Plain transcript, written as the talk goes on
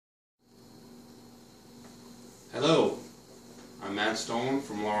Hello, I'm Matt Stohlman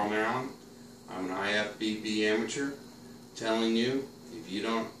from Laurel, Maryland. I'm an IFBB amateur telling you if you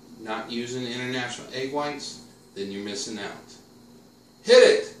don't not using international egg whites, then you're missing out. Hit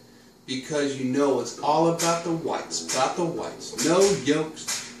it! Because you know it's all about the whites, no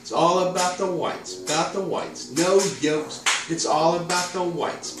yolks. It's all about the whites, no yolks. It's all about the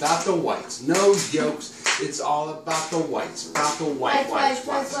whites, no yolks. It's all about the whites,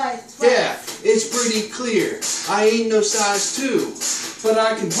 whites. Yeah, it's pretty clear. I ain't no size 2, but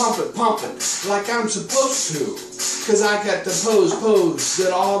I can pump it like I'm supposed to. Cause I got the pose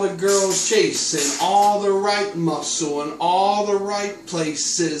that all the girls chase, and all the right muscle in all the right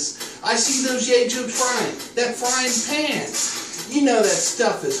places. I see those yajubs frying, that frying pan. You know that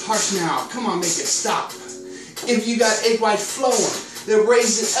stuff is harsh now. Come on, make it stop. If you got egg whites flowing, then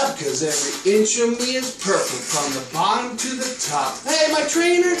raise it up, cause every inch of me is perfect from the bottom to the top. Hey, my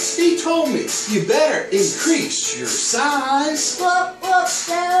trainer, he told me you better increase your size. He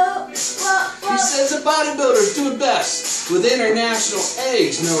says the bodybuilders do it best with international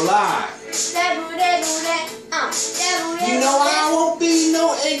eggs, no lie. You know I won't be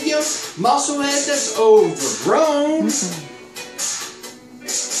no egg yolk musclehead that's overgrown.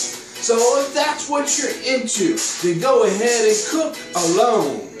 So if that's what you're into, then go ahead and cook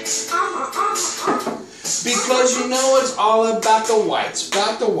alone. Because you know it's all about the whites,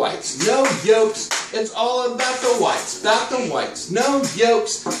 no yolks. It's all about the whites, no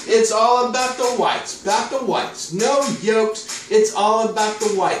yolks. It's all about the whites, no yolks. It's all about the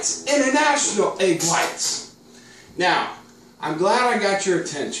whites, international egg whites. Now, I'm glad I got your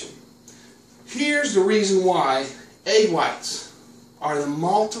attention. Here's the reason why egg whites are the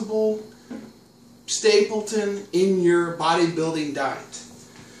multiple stapleton in your bodybuilding diet.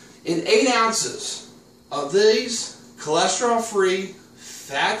 In 8 ounces of these cholesterol-free,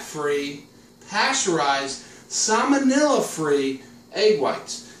 fat-free, pasteurized, salmonella-free egg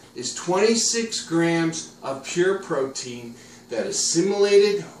whites is 26 grams of pure protein that is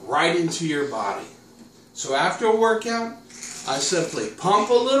assimilated right into your body. So after a workout, I simply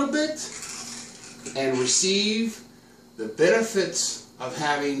pump a little bit and receive the benefits of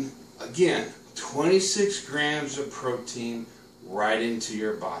having, again, 26 grams of protein right into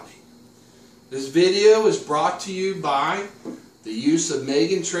your body. This video is brought to you by the use of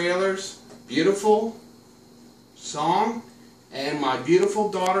Megan Traylor's beautiful song and my beautiful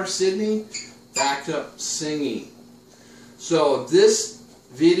daughter Sydney backed up singing. So if this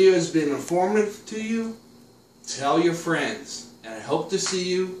video has been informative to you, tell your friends, and I hope to see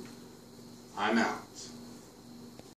you. I'm out.